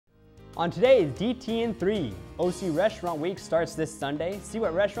On today's DTN3, OC Restaurant Week starts this Sunday. See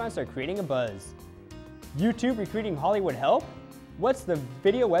what restaurants are creating a buzz. YouTube recruiting Hollywood help? What's the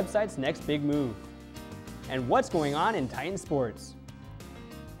video website's next big move? And what's going on in Titan sports?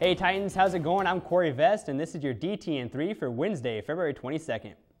 Hey Titans, how's it going? I'm Cory and this is your DTN3 for Wednesday, February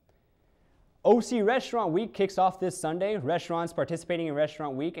 22nd. OC Restaurant Week kicks off this Sunday. Restaurants participating in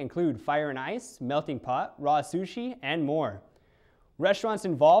Restaurant Week include Fire and Ice, Melting Pot, Raw Sushi, and more. Restaurants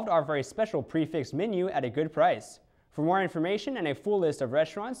involved offer a special prefix menu at a good price. For more information and a full list of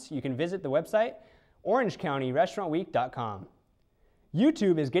restaurants, you can visit the website orangecounty.restaurantweek.com.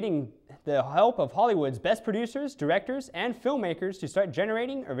 YouTube is getting the help of Hollywood's best producers, directors, and filmmakers to start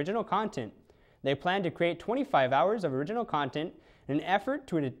generating original content. They plan to create 25 hours of original content in an effort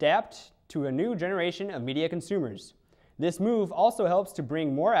to adapt to a new generation of media consumers. This move also helps to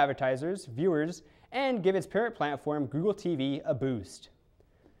bring more advertisers, viewers, and give its parent platform, Google TV, a boost.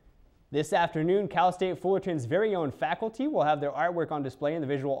 This afternoon, Cal State Fullerton's very own faculty will have their artwork on display in the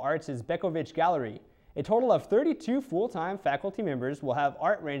Visual Arts' Bekovich Gallery. A total of 32 full-time faculty members will have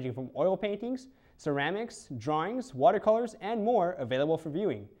art ranging from oil paintings, ceramics, drawings, watercolors, and more available for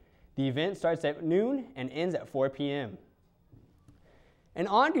viewing. The event starts at noon and ends at 4 p.m. And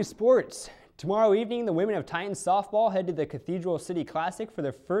on to sports. Tomorrow evening, the women of Titans softball head to the Cathedral City Classic for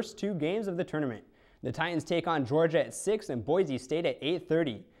their first two games of the tournament. The Titans take on Georgia at 6 and Boise State at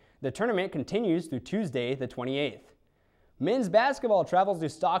 8:30. The tournament continues through Tuesday, the 28th. Men's basketball travels to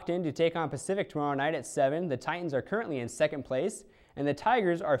Stockton to take on Pacific tomorrow night at 7. The Titans are currently in second place, and the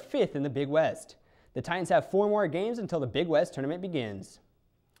Tigers are 5th in the Big West. The Titans have 4 more games until the Big West tournament begins.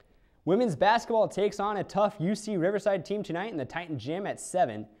 Women's basketball takes on a tough UC Riverside team tonight in the Titan Gym at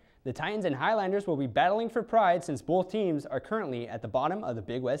 7. The Titans and Highlanders will be battling for pride since both teams are currently at the bottom of the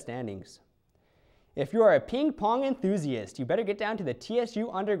Big West standings. If you are a ping pong enthusiast, you better get down to the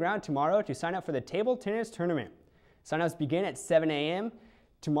TSU Underground tomorrow to sign up for the table tennis tournament. Sign-ups begin at 7 a.m.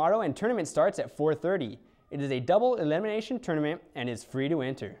 tomorrow and tournament starts at 4:30. It is a double elimination tournament and is free to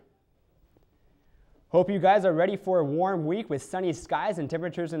enter. Hope you guys are ready for a warm week with sunny skies and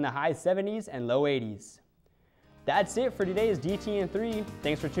temperatures in the high 70s and low 80s. That's it for today's DTN3.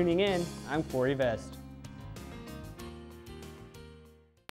 Thanks for tuning in. I'm Cory Vest.